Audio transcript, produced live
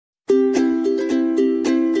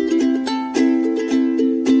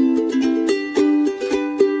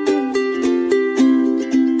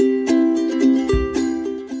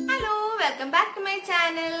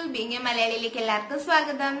എല്ലാവർക്കും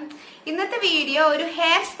സ്വാഗതം. ഇന്നത്തെ വീഡിയോ ഒരു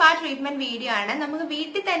ഹെയർ സ്പാ ട്രീറ്റ്മെന്റ് വീഡിയോ ആണ്. നമുക്ക്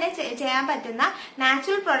വീട്ടിൽ തന്നെ ചെയ്യാൻ പറ്റുന്ന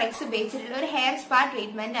നാച്ചുറൽ പ്രൊഡക്ട്സ് ഉപയോഗിച്ചിട്ടുള്ള ഒരു ഹെയർ സ്പാ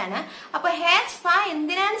ട്രീറ്റ്മെന്റ് ആണ്. അപ്പൊ ഹെയർ സ്പാ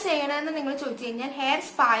എന്തിനാണ് ചെയ്യണമെന്ന് നിങ്ങൾ ചോദിച്ചു കഴിഞ്ഞാൽ, ഹെയർ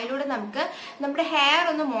സ്പായിലൂടെ നമുക്ക് നമ്മുടെ ഹെയർ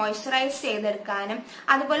ഒന്ന് മോയ്സ്ചറൈസ് ചെയ്തെടുക്കാനും,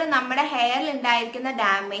 അതുപോലെ നമ്മുടെ ഹെയറിൽ ഉണ്ടായിരിക്കുന്ന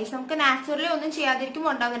ഡാമേജ്, നമുക്ക് നാച്ചുറലി ഒന്നും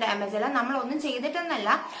ചെയ്യാതിരിക്കുമ്പോൾ ഉണ്ടാകുന്ന ഡാമേജ് അല്ല, നമ്മൾ ഒന്നും ചെയ്തിട്ടെന്നല്ല,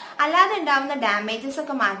 അല്ലാതെ ഉണ്ടാവുന്ന ഡാമേജസ്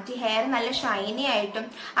ഒക്കെ മാറ്റി ഹെയർ നല്ല ഷൈനി ആയിട്ടും,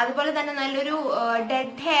 അതുപോലെ തന്നെ നല്ലൊരു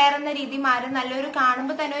ഡെഡ് ഹെയർ എന്ന രീതി മാറി നല്ലൊരു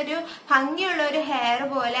കാണുമ്പോൾ തന്നെ ഒരു ഭംഗിയുള്ള ഒരു ഹെയർ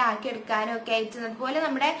പോലെ ആക്കി എടുക്കാനും ഒക്കെ ആയിട്ട്, അതുപോലെ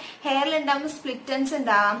നമ്മുടെ ഹെയറിൽ ഉണ്ടാകുന്ന സ്പ്ലിറ്റൻസ്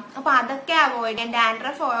ഉണ്ടാവാം, അപ്പൊ അതൊക്കെ അവോയ്ഡ് ചെയ്യാൻ,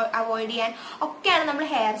 ഡാൻഡ്രഫ് അവോയ്ഡ് ചെയ്യാൻ ഒക്കെയാണ് നമ്മൾ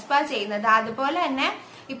ഹെയർ സ്പാ ചെയ്യുന്നത്. അതുപോലെ തന്നെ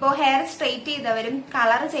ഇപ്പോ ഹെയർ സ്ട്രെയിറ്റ് ചെയ്തവരും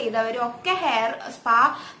കളർ ചെയ്തവരും ഒക്കെ ഹെയർ സ്പാ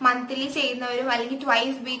മന്ത്ലി ചെയ്യുന്നവരും അല്ലെങ്കിൽ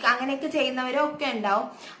ട്വൈസ് വീക്ക് അങ്ങനെയൊക്കെ ചെയ്യുന്നവരും ഒക്കെ ഉണ്ടാവും.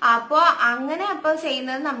 അപ്പോൾ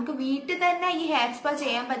ചെയ്യുന്നത് നമുക്ക് വീട്ടിൽ തന്നെ ഈ ഹെയർ സ്പാ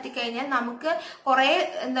ചെയ്യാൻ പറ്റിക്കഴിഞ്ഞാൽ നമുക്ക് കുറെ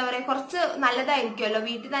കുറച്ച് നല്ലതായിരിക്കുമല്ലോ.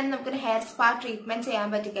 വീട്ടിൽ തന്നെ നമുക്കൊരു ഹെയർ സ്പാ ട്രീറ്റ്മെന്റ് ചെയ്യാൻ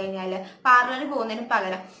പറ്റിക്കഴിഞ്ഞാൽ പാർലറിൽ പോകുന്നതിന്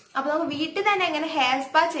പകരം. അപ്പൊ നമുക്ക് വീട്ടിൽ തന്നെ എങ്ങനെ ഹെയർ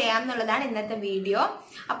സ്പാ ചെയ്യാം എന്നുള്ളതാണ് ഇന്നത്തെ വീഡിയോ.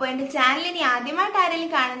 അപ്പോൾ എന്റെ ചാനൽ ഇനി ആദ്യമായിട്ട്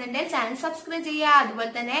ആരെങ്കിലും കാണുന്നുണ്ടെങ്കിൽ ചാനൽ സബ്സ്ക്രൈബ് ചെയ്യുക.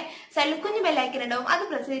 അതുപോലെ തന്നെ സൈഡിൽ ബെല്ലൈക്കൺ ഉണ്ടാവും, അത്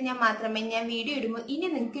പ്രസ് ചെയ്താൽ മാത്രമേ ഞാൻ വീഡിയോ ഇടുമ്പോൾ ഇനി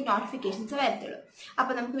നിങ്ങൾക്ക് നോട്ടിഫിക്കേഷൻസ് വരത്തുള്ളൂ.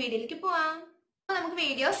 അപ്പൊ നമുക്ക് വീഡിയോയിലേക്ക് പോവാം. അപ്പൊ നമുക്ക്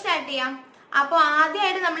വീഡിയോ സ്റ്റാർട്ട് ചെയ്യാം. അപ്പൊ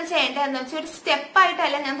ആദ്യമായിട്ട് നമ്മൾ ചെയ്യേണ്ടതെന്ന് വെച്ചാൽ, ഒരു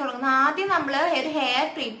സ്റ്റെപ്പായിട്ടല്ല ഞാൻ തുടങ്ങുന്നത്. ആദ്യം നമ്മൾ ഒരു ഹെയർ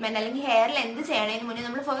ട്രീറ്റ്മെന്റ് അല്ലെങ്കിൽ ഹെയറിൽ എന്ത് ചെയ്യണതിന് മുന്നേ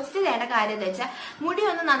നമ്മൾ ഫസ്റ്റ് ചെയ്യേണ്ട കാര്യം എന്താ വെച്ചാൽ, മുടി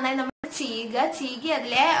ഒന്ന് നന്നായി നമ്മൾ ചീകി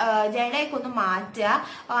അതിലെ ജടയൊക്കെ ഒന്ന് മാറ്റുക.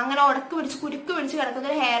 അങ്ങനെ ഉടക്ക് പിടിച്ച് കുരുക്ക് പിടിച്ച് കിടക്കുന്ന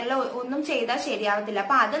ഒരു ഹെയറിൽ ഒന്നും ചെയ്താൽ ശരിയാവത്തില്ല.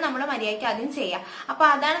 അപ്പൊ അത് നമ്മൾ മര്യാദയ്ക്ക് ആദ്യം ചെയ്യാം. അപ്പൊ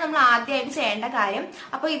അതാണ് നമ്മൾ ആദ്യമായിട്ട് ചെയ്യേണ്ട കാര്യം.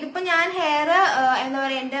 അപ്പൊ ഇതിപ്പോ ഞാൻ ഹെയർ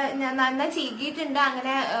ഞാൻ നന്നായി ചീകിയിട്ടുണ്ട്,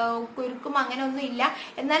 അങ്ങനെ കുരുക്കും അങ്ങനെ ഒന്നും ഇല്ല.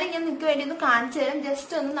 എന്നാലും ഞാൻ നിങ്ങൾക്ക് വേണ്ടി ഒന്ന് കാണിച്ചു തരാം.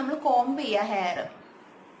 ജസ്റ്റ് ഒന്ന് നമ്മൾ കോംബ് ചെയ്യുക ഹെയർ.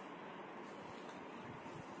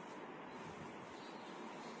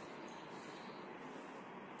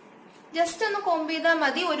 ജസ്റ്റ് ഒന്ന് കോംബ് ചെയ്താൽ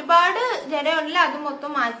മതി. ഒരുപാട് ജടയുണ്ടല്ലോ, അത്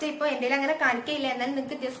മൊത്തം മാറ്റാം. ഇപ്പൊ എന്റെ അങ്ങനെ കാണിക്കയില്ല, എന്നാലും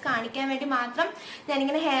നിങ്ങൾക്ക് ജസ്റ്റ് കാണിക്കാൻ വേണ്ടി മാത്രം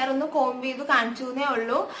ഞാനിങ്ങനെ ഹെയർ ഒന്ന് കോംബ് ചെയ്ത് കാണിച്ചു എന്നേ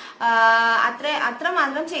ഉള്ളൂ. അത്ര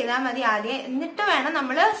മാത്രം ചെയ്താൽ മതി ആദ്യം. എന്നിട്ട് വേണം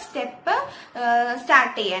നമ്മൾ സ്റ്റെപ്പ്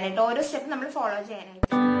സ്റ്റാർട്ട് ചെയ്യാനായിട്ട്, ഓരോ സ്റ്റെപ്പ് നമ്മൾ ഫോളോ ചെയ്യാനായിട്ട്.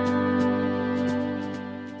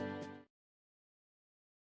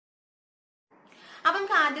 അപ്പൊ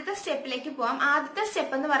നമുക്ക് ആദ്യത്തെ സ്റ്റെപ്പിലേക്ക് പോവാം. ആദ്യത്തെ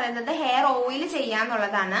സ്റ്റെപ്പ് എന്ന് പറയുന്നത് ഹെയർ ഓയിൽ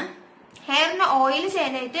ചെയ്യാന്നുള്ളതാണ്. ഹെയറിന് ഓയിൽ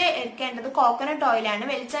ചെയ്യാനായിട്ട് എടുക്കേണ്ടത് കോക്കനട്ട് ഓയിലാണ്,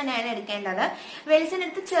 വെളിച്ചെണ്ണയാണ് എടുക്കേണ്ടത്. വെളിച്ചെണ്ണ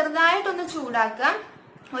എടുത്ത് ചെറുതായിട്ടൊന്ന് ചൂടാക്കുക.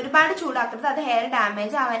 ഒരുപാട് ചൂടാക്കരുത്, അത് ഹെയർ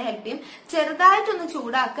ഡാമേജ് ആവാൻ ഹെൽപ്പ് ചെയ്യും. ചെറുതായിട്ടൊന്ന്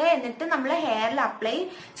ചൂടാക്കുക, എന്നിട്ട് നമ്മൾ ഹെയറിൽ അപ്ലൈ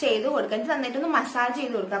ചെയ്ത് കൊടുക്കുക. എന്നിട്ടൊന്ന് മസാജ്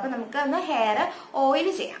ചെയ്ത് കൊടുക്കുക. അപ്പൊ നമുക്ക് ഒന്ന് ഹെയർ ഓയിൽ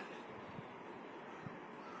ചെയ്യാം.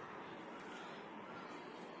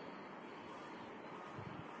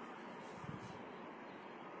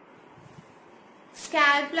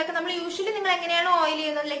 സ്കാൽപ്പിലൊക്കെ നമ്മൾ യൂഷ്വലി നിങ്ങൾ എങ്ങനെയാണ് ഓയിൽ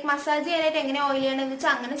ചെയ്യുന്നത്, ലൈക്ക് മസാജ് ചെയ്യാനായിട്ട് എങ്ങനെ ഓയിൽ ചെയ്യണമെന്ന്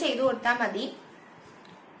വെച്ചാൽ അങ്ങനെ ചെയ്ത് കൊടുത്താൽ മതി.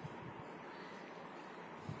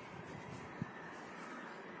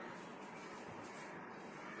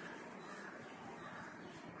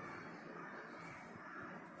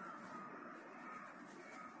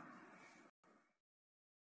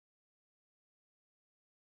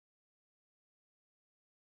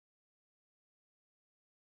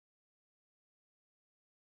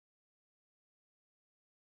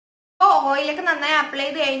 ഓയിലൊക്കെ നന്നായി അപ്ലൈ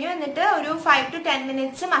ചെയ്ത് കഴിഞ്ഞു. എന്നിട്ട് ഒരു 5 to 10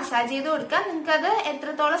 minutes മസാജ് ചെയ്ത് കൊടുക്കാം. നിങ്ങൾക്ക് അത്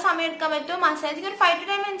എത്രത്തോളം സമയം എടുക്കാൻ പറ്റുമോ, മസാജിങ് ഒരു 5 to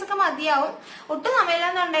 10 minutes ഒക്കെ മതിയാവും. ഒട്ടും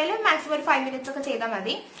സമയമില്ലെന്നുണ്ടെങ്കിലും മാക്സിമം ഒരു 5 minutes ഒക്കെ ചെയ്താൽ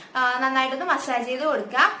മതി. നന്നായിട്ടൊന്ന് മസാജ് ചെയ്ത്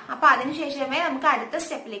കൊടുക്കുക. അപ്പൊ അതിനുശേഷമേ നമുക്ക് അടുത്ത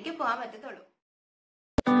സ്റ്റെപ്പിലേക്ക് പോകാൻ പറ്റത്തുള്ളൂ.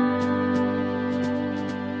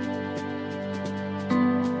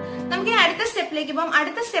 നമുക്ക് അടുത്ത സ്റ്റെപ്പിലേക്ക് പോകാം.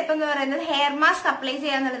 അടുത്ത സ്റ്റെപ്പ് എന്ന് പറയുന്നത് ഹെയർ മാസ്ക് അപ്ലൈ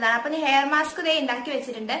ചെയ്യാന്നുള്ളതാണ്. അപ്പൊ ഞാൻ ഹെയർ മാസ്ക് ഇതേ ഉണ്ടാക്കി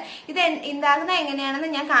വെച്ചിട്ടുണ്ട്. ഇത് ഉണ്ടാകുന്നത് എങ്ങനെയാണെന്ന്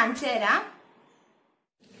ഞാൻ കാണിച്ചു തരാം.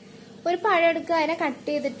 ഒരു പഴം എടുക്കുക, അതിനെ കട്ട്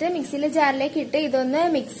ചെയ്തിട്ട് മിക്സിയിലെ ജാറിലേക്ക് ഇട്ട് ഇതൊന്ന്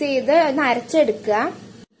മിക്സ് ചെയ്ത് ഒന്ന് അരച്ചെടുക്കുക.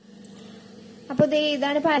 അപ്പൊ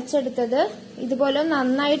ഇതാണ് ഇപ്പൊ അരച്ചെടുത്തത്. ഇതുപോലെ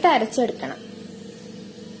നന്നായിട്ട് അരച്ചെടുക്കണം.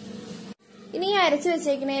 ഇനി ഈ അരച്ച്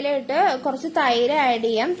വെച്ചേക്കുന്നതിലോട്ട് കുറച്ച് തൈര് ആഡ്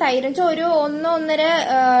ചെയ്യാം. തൈര് ഒരു 1-1.5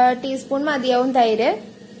 ടീസ്പൂൺ മതിയാവും തൈര്.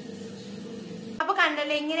 അപ്പൊ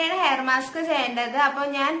കണ്ടല്ലോ, ഇങ്ങനെയാണ് ഹെയർ മാസ്ക് ചെയ്യേണ്ടത്. അപ്പൊ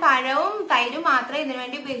ഞാൻ പഴവും തൈരും മാത്രമേ ഇതിനു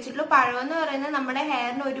വേണ്ടി ഉപയോഗിച്ചിട്ടുള്ളൂ. പഴം എന്ന് പറയുന്നത് നമ്മുടെ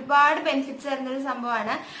ഹെയറിന് ഒരുപാട് ബെനിഫിറ്റ്സ് തരുന്ന ഒരു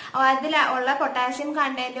സംഭവമാണ്. അതിൽ ഉള്ള പൊട്ടാസ്യം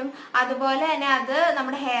കണ്ടന്റും, അതുപോലെ തന്നെ അത്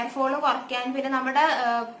നമ്മുടെ ഹെയർ ഫോള് കുറയ്ക്കാൻ, പിന്നെ നമ്മുടെ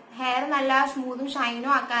ഹെയർ നല്ല സ്മൂത്തും ഷൈനും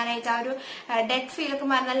ആക്കാനായിട്ട്, ആ ഒരു ഡെഡ് ഫീൽ ഒക്കെ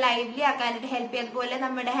മാറി നല്ല ലൈവ്ലി ആക്കാനായിട്ട് ഹെൽപ്പ് ചെയ്യും. അതുപോലെ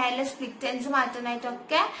നമ്മുടെ ഹെയറിലെ സ്പ്ലിറ്റൻസ്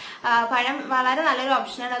മാറ്റാനായിട്ടൊക്കെ പഴം വളരെ നല്ലൊരു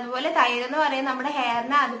ഓപ്ഷനാണ്. അതുപോലെ തൈര് എന്ന് പറയുന്നത് നമ്മുടെ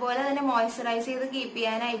ഹെയറിനെ അതുപോലെ തന്നെ മോയ്സ്ചറൈസ് ചെയ്ത് കീപ്പ്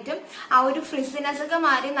ചെയ്യാനായിട്ടും, ആ ഒരു ഫ്രിസിനെസ് ഒക്കെ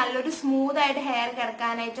മാറി നല്ലൊരു സ്മൂത്ത് ആയിട്ട് ഹെയർ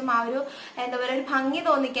കിടക്കാനായിട്ടും, ആ ഒരു ഒരു ഭംഗി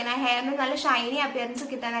തോന്നിക്കാൻ, ഹെയറിന് നല്ല ഷൈനി അപ്പിയറൻസ്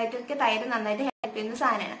കിട്ടാനായിട്ടും ഒക്കെ തൈര് നന്നായിട്ട് ഹെൽപ്പ് ചെയ്യുന്ന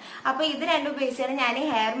സാധനമാണ്. അപ്പൊ ഇത് രണ്ടും ഉപയോഗിച്ചാണ് ഞാൻ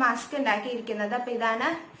ഹെയർ മാസ്ക് ഉണ്ടാക്കിയിരിക്കുന്നത്. അപ്പൊ ഇതാണ്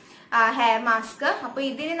ഹെയർ മാസ്ക്. അപ്പൊ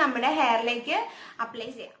ഇതിന് നമ്മുടെ ഹെയറിലേക്ക് അപ്ലൈ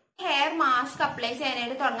ചെയ്യാം. ഹെയർ മാസ്ക് അപ്ലൈ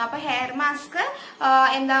ചെയ്യാനായിട്ട് തുടങ്ങാം. അപ്പൊ ഹെയർ മാസ്ക്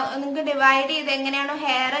എന്താ നിങ്ങൾക്ക് ഡിവൈഡ് ചെയ്ത് എങ്ങനെയാണോ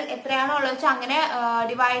ഹെയർ എത്രയാണോ ഉള്ളത് വെച്ചാൽ അങ്ങനെ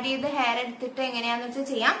ഡിവൈഡ് ചെയ്ത് ഹെയർ എടുത്തിട്ട് എങ്ങനെയാന്ന് വെച്ചാൽ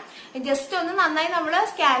ചെയ്യാം. ജസ്റ്റ് ഒന്ന് നന്നായി നമ്മൾ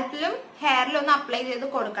സ്കാൽപ്പിലും ഹെയറിലും ഒന്ന് അപ്ലൈ ചെയ്ത്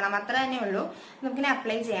കൊടുക്കണം. അത്ര തന്നെ ഉള്ളൂ. നമുക്കിനെ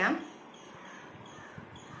അപ്ലൈ ചെയ്യാം.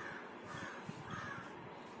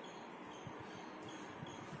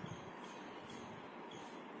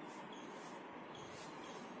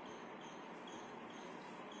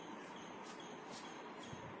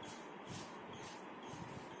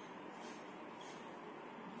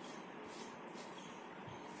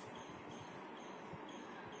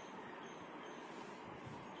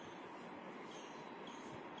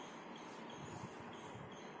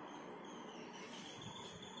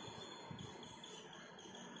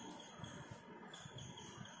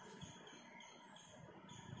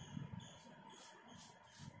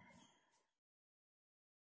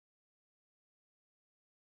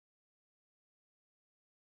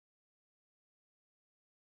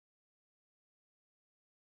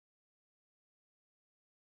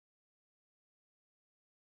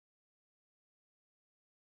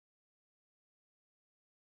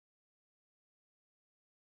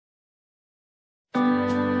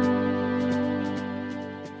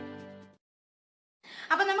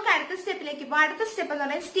 അപ്പൊ നമുക്ക് അടുത്ത സ്റ്റെപ്പിലേക്ക് പോകാം. അടുത്ത സ്റ്റെപ്പ് എന്ന്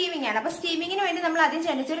പറയുന്നത് സ്റ്റീമിംഗ് ആണ്. അപ്പൊ സ്റ്റീമിങ്ങിന് വേണ്ടി നമ്മൾ ആദ്യം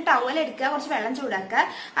ചെറിയൊരു ടവൽ എടുക്കുക, കുറച്ച് വെള്ളം ചൂടാക്കുക.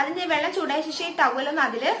 അതിന്റെ വെള്ളം ചൂടായ ശേഷം ഈ ടവലൊന്ന്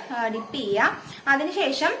അതിൽ ഡിപ്പ് ചെയ്യുക.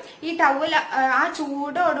 അതിനുശേഷം ഈ ടവൽ ആ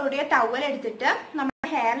ചൂടോടുകൂടിയ ടവൽ എടുത്തിട്ട്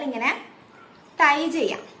നമ്മുടെ ഹെയറിൽ ഇങ്ങനെ ടൈ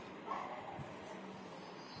ചെയ്യാം.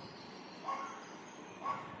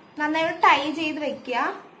 നന്നായി ടൈ ചെയ്ത് വെക്കുക.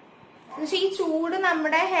 എന്നുവെച്ചാൽ ഈ ചൂട്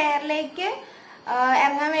നമ്മുടെ ഹെയറിലേക്ക്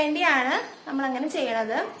ഇറങ്ങാൻ വേണ്ടിയാണ് നമ്മൾ അങ്ങനെ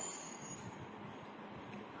ചെയ്യണത്.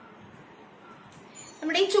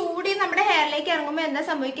 നമ്മുടെ ഈ ചൂട് നമ്മുടെ ഹെയറിലേക്ക് ഇറങ്ങുമ്പോൾ എന്താ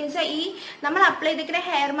സംഭവിക്കുക വെച്ചാൽ ഈ നമ്മൾ അപ്ലൈ ചെയ്തിരിക്കുന്ന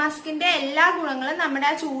ഹെയർ മാസ്കിന്റെ എല്ലാ ഗുണങ്ങളും നമ്മുടെ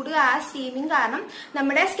ആ ചൂട് ആ സ്റ്റീമിങ് കാരണം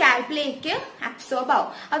നമ്മുടെ സ്കാൽപ്പിലേക്ക് അബ്സോർബ് ആവും.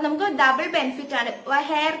 അത് നമുക്ക് ഡബിൾ ബെനിഫിറ്റ് ആണ്.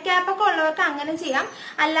 ഹെയർ ക്യാപ്പ് ഒക്കെ ഉള്ളവർക്ക് അങ്ങനെ ചെയ്യാം.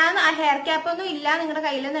 അല്ലാതെ ഹെയർ ക്യാപ്പ് ഒന്നും ഇല്ല നിങ്ങളുടെ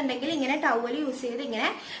കയ്യിലെന്നുണ്ടെങ്കിൽ ഇങ്ങനെ ടവൽ യൂസ് ചെയ്ത് ഇങ്ങനെ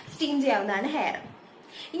സ്റ്റീം ചെയ്യാവുന്നതാണ് ഹെയർ.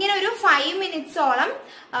 ഇങ്ങനെ ഒരു 5 മിനിറ്റ്സോളം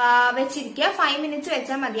വെച്ചിരിക്കുക. 5 മിനിറ്റ്സ്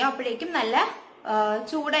വെച്ചാൽ മതിയാവും. അപ്പോഴേക്കും നല്ല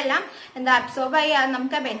ചൂടെല്ലാം എന്താ അബ്സോർബ് ആയി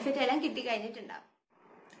നമുക്ക് ആ ബെനിഫിറ്റ് എല്ലാം കിട്ടി കഴിഞ്ഞിട്ടുണ്ടാവും.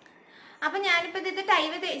 അപ്പൊ ഞാനിപ്പോ ഇത് ടൈ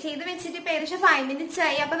ചെയ്ത് വെച്ചിട്ട് ഇപ്പൊ ഏകദേശം 5 മിനിറ്റ്സ്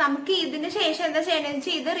ആയി. അപ്പൊ നമുക്ക് ഇതിന് ശേഷം എന്താ ചെയ്യണമെന്ന്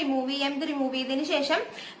വെച്ചാൽ ഇത് റിമൂവ് ചെയ്യാം. ഇത് റിമൂവ് ചെയ്തതിന് ശേഷം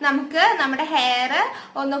നമുക്ക് നമ്മുടെ ഹെയർ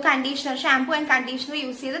ഒന്ന് conditioner, shampoo and conditioner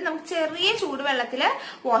use ചെയ്ത് നമുക്ക് ചെറിയ ചൂടുവെള്ളത്തിൽ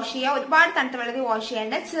വാഷ് ചെയ്യാം. ഒരുപാട് തണുത്ത വെള്ളത്തിൽ വാഷ്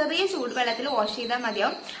ചെയ്യേണ്ട, ചെറിയ ചൂടുവെള്ളത്തിൽ വാഷ് ചെയ്താൽ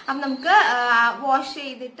മതിയാവും. അപ്പൊ നമുക്ക് വാഷ്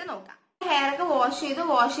ചെയ്തിട്ട് നോക്കാം. ഹെയർ ഒക്കെ വാഷ്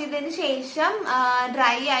ചെയ്തതിന് ശേഷം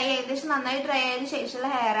ഡ്രൈ ആയി, ഏകദേശം നന്നായി ഡ്രൈ ആയതിനു ശേഷമുള്ള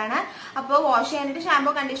ഹെയർ ആണ്. അപ്പോൾ വാഷ് ചെയ്യാനായിട്ട്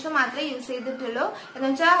ഷാമ്പൂ കണ്ടീഷണർ മാത്രമേ യൂസ് ചെയ്തിട്ടുള്ളൂ. എന്ന്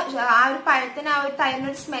വെച്ചാൽ ആ ഒരു പഴത്തിന് ആ ഒരു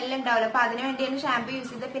തൈരിനൊരു സ്മെല്ല് ഉണ്ടാവില്ല. അപ്പൊ അതിന് വേണ്ടിയാണ് ഷാമ്പൂ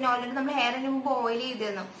യൂസ് ചെയ്തത്. പിന്നെ ഓൾറെഡി നമ്മൾ ഹെയറിന് മുമ്പ് ഓയിൽ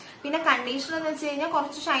ചെയ്തിരുന്നു. പിന്നെ കണ്ടീഷണർ എന്ന് വെച്ച് കഴിഞ്ഞാൽ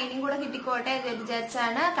കുറച്ച് ഷൈനിങ് കൂടെ കിട്ടിക്കോട്ടെ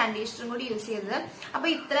വിചാരിച്ചാണ് കണ്ടീഷണറും കൂടി യൂസ് ചെയ്തത്. അപ്പൊ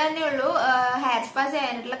ഇത്ര തന്നെ ഉള്ളൂ ഹെയർ സ്പാ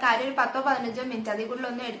ചെയ്യാനായിട്ടുള്ള കാര്യം. ഒരു 10-15 മിനിറ്റ് അതിൽ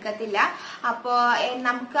കൂടുതലൊന്നും എടുക്കത്തില്ല. അപ്പോ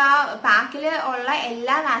നമുക്ക് ആ പാക്കിൽ ഉള്ള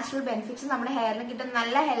എല്ലാ നാച്ചുറൽ ബെനിഫിറ്റ്സും നമ്മുടെ ഹെയറിന് കിട്ടും.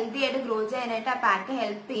 നല്ല ഹെൽത്തി ആയിട്ട് ഗ്രോ ചെയ്യാനായിട്ട് ആ പാക്ക്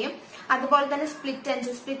ഹെൽപ്പ് ചെയ്യും. അതുപോലെ തന്നെ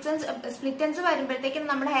സ്പ്ലിറ്റ് എൻസ് വരുമ്പോഴത്തേക്കും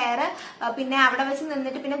നമ്മുടെ ഹെയർ പിന്നെ അവിടെ വെച്ച്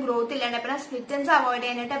നിന്നിട്ട് പിന്നെ ഗ്രോത്ത് ഇല്ലാണ്ട് പിന്നെ സ്പ്ലിറ്റ് എൻസ് അവോയ്ഡ്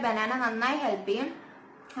ചെയ്യാനായിട്ട് ബനാന നന്നായി ഹെൽപ്പ് ചെയ്യും.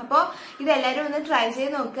 അപ്പോ ഇതെല്ലാവരും ഒന്ന് ട്രൈ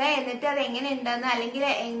ചെയ്ത് നോക്കുക. എന്നിട്ട് അത് എങ്ങനെ ഉണ്ടെന്ന് അല്ലെങ്കിൽ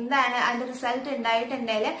എന്താണ് അതിന്റെ റിസൾട്ട്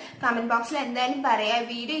ഉണ്ടായിട്ടുണ്ടെങ്കിൽ കമന്റ് ബോക്സിൽ എന്തായാലും പറയാ.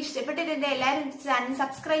 വീഡിയോ ഇഷ്ടപ്പെട്ടിട്ടുണ്ടെങ്കിൽ എല്ലാവരും ചാനൽ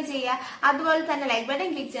സബ്സ്ക്രൈബ് ചെയ്യുക. അതുപോലെ തന്നെ ലൈക്ക്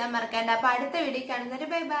ബട്ടൺ ക്ലിക്ക് ചെയ്യാൻ മറക്കണ്ട. അപ്പൊ അടുത്ത വീഡിയോ കാണുന്നവരെ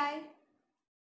ബൈ ബൈ.